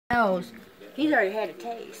Knows. He's already had a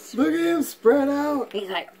taste. Look at him spread out. He's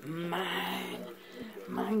like, mine.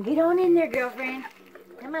 Mine. Get on in there, girlfriend.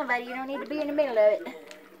 Come on, buddy. You don't need to be in the middle of it.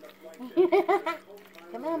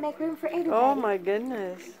 Come on, make room for everybody. Oh my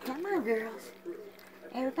goodness. Come on, girls.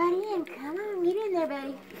 Everybody in. Come on, get in there,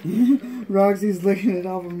 buddy. Roxy's licking it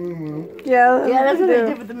off a moo-moo. Yeah, That's what they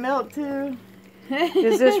did with the milk, too.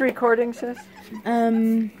 Is this recording, sis?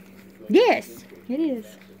 Yes, it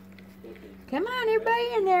is. Come on, everybody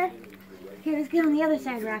in there. Here, let's get on the other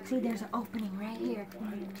side, Roxy. There's an opening right here.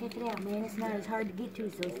 Check it out, man. It's not as hard to get to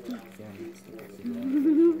as those teeth.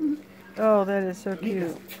 Oh, that is so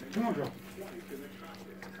cute. Come on, girl.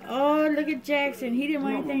 Oh, look at Jackson. He didn't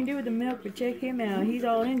want anything to do with the milk, but check him out. He's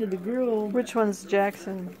all into the gruel. Which one's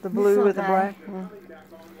Jackson? The blue with the black? Oh.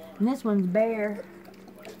 And this one's Bear.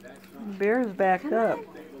 Bear's backed up.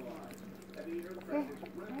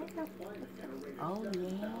 Oh,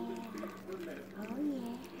 yeah. Oh,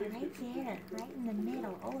 yeah. Right there. Right in the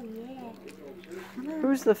middle. Oh, yeah. Come on.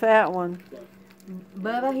 Who's the fat one?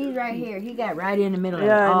 Bubba, he's right here. He got right in the middle of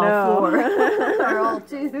Yeah, all I know. four. Or all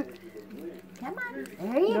two. Come on.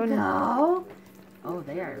 There you go. Oh,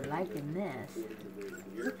 they are liking this.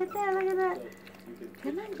 Look at that. Look at that.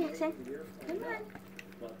 Come on, Jackson. Come on.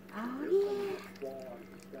 Oh, yeah.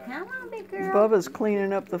 Come on, big girl. Bubba's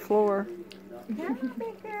cleaning up the floor. Come on,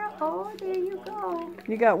 big girl. Oh, there you go.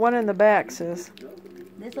 You got one in the back, sis.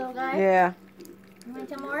 This little guy? Yeah. You want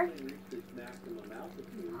some more?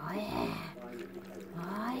 Oh, yeah.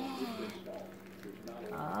 Oh, yeah.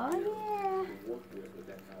 Oh, yeah.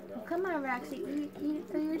 Well, come on, Roxy. Eat it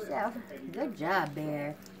for yourself. Good job,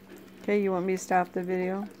 Bear. Okay, you want me to stop the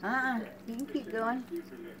video? You can keep going.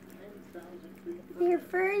 Your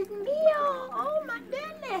first meal. Oh, my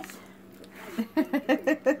goodness.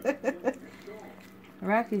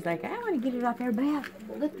 Roxy's like, I want to get it off everybody else.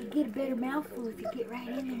 Look, you get a better mouthful if you get right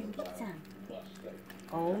in there and get some.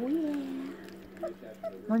 Oh, yeah.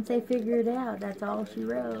 Once they figure it out, that's all she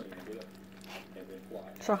wrote.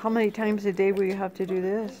 So how many times a day will you have to do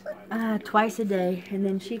this? Twice a day, and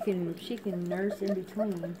then she can nurse in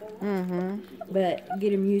between. Mm-hmm. But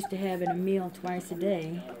get him used to having a meal twice a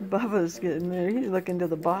day. Bubba's getting there. He's looking to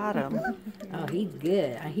the bottom. Oh, he's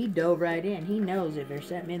good. He dove right in. He knows if there's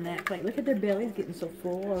something in that plate. Look at their bellies getting so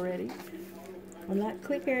full already. A lot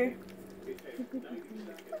quicker.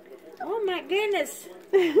 Oh my goodness!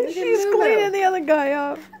 She's cleaning the other guy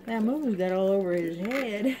up. That moo got all over his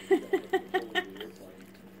head.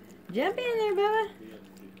 Jump in there, Bubba.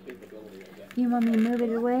 You want me to move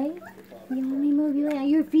it away? You want me to move you in? Are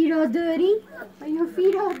your feet all dirty? Are your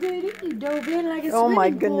feet all dirty? You dove in like a swimming pool. Oh my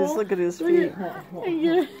goodness, look at his feet.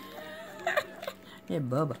 Yeah,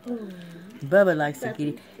 Bubba. Bubba likes to get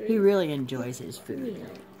it. He really enjoys his food.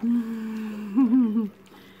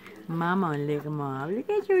 Mama, look him off. Look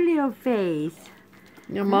at your little face.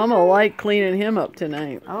 Your mama liked cleaning him up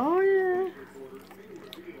tonight. Oh, yeah.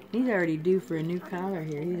 He's already due for a new collar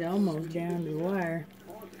here. He's almost down to the wire.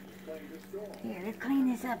 Here, let's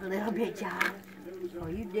clean this up a little bit, y'all. Oh,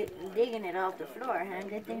 you digging it off the floor, huh?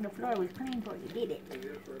 Good thing the floor was clean before you did it.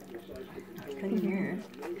 Clean here.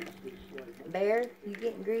 Bear, you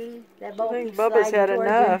getting greedy? That bowl I think keeps Bubba's sliding had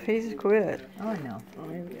towards enough. you. He's quit. Oh, no.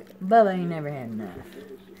 Bubba ain't never had enough.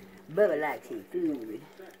 Bubba likes his food.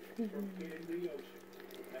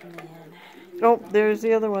 Oh, there's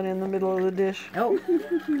the other one in the middle of the dish. Oh.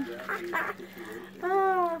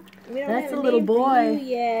 Oh, that's a little boy.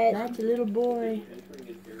 That's a little boy.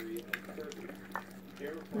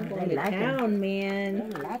 Going to town, man.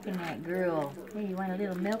 They're liking that girl. Hey, you want a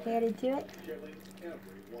little milk added to it?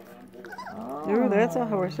 Oh. Ooh, that's a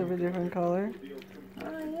horse of a different color.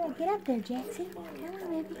 Oh, yeah. Get up there, Jackson. Come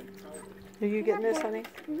on, baby. Are you getting this, honey?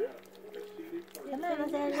 Come on,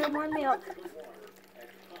 let's add a little more milk.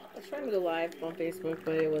 I was trying to go live on Facebook,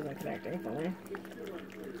 but it wasn't connecting for me.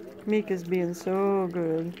 Mika's being so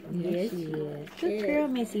good. Yes, she is. Good girl,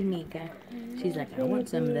 Missy Mika. She's like, I want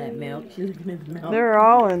some of that milk. She's looking at the milk. They're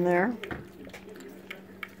all in there.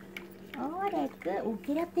 Oh, that's good. Well,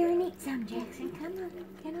 get up there and eat some, Jackson. Come on.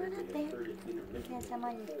 Get on up there. Got some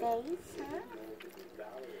on your face, huh?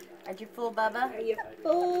 Are you full, Bubba? Are you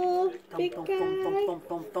full, big guy?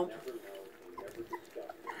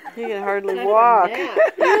 He can hardly walk.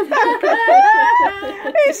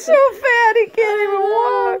 He's so fat he can't even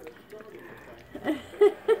walk.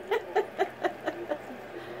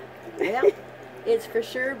 Well, it's for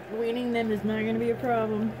sure weaning them is not going to be a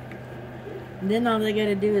problem. And then all they got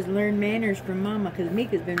to do is learn manners from Mama, because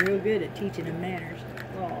Mika's been real good at teaching them manners.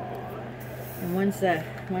 And once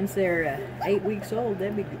they're 8 weeks old,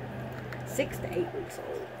 they'll be 6 to 8 weeks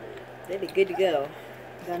old. They'll be good to go.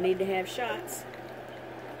 They'll need to have shots.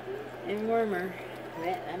 And wormer.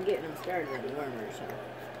 I'm getting them started on the wormer, so.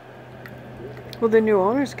 Well, the new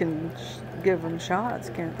owners can give them shots,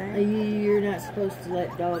 can't they? You're not supposed to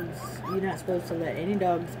let dogs. You're not supposed to let any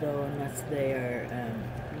dogs go unless they are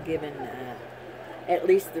given at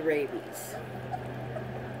least the rabies.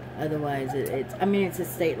 Otherwise, it's. I mean, it's a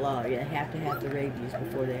state law. You have to have the rabies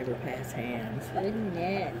before they ever pass hands. Isn't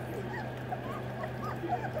it?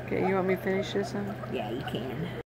 Okay, you want me to finish this one? Yeah, you can.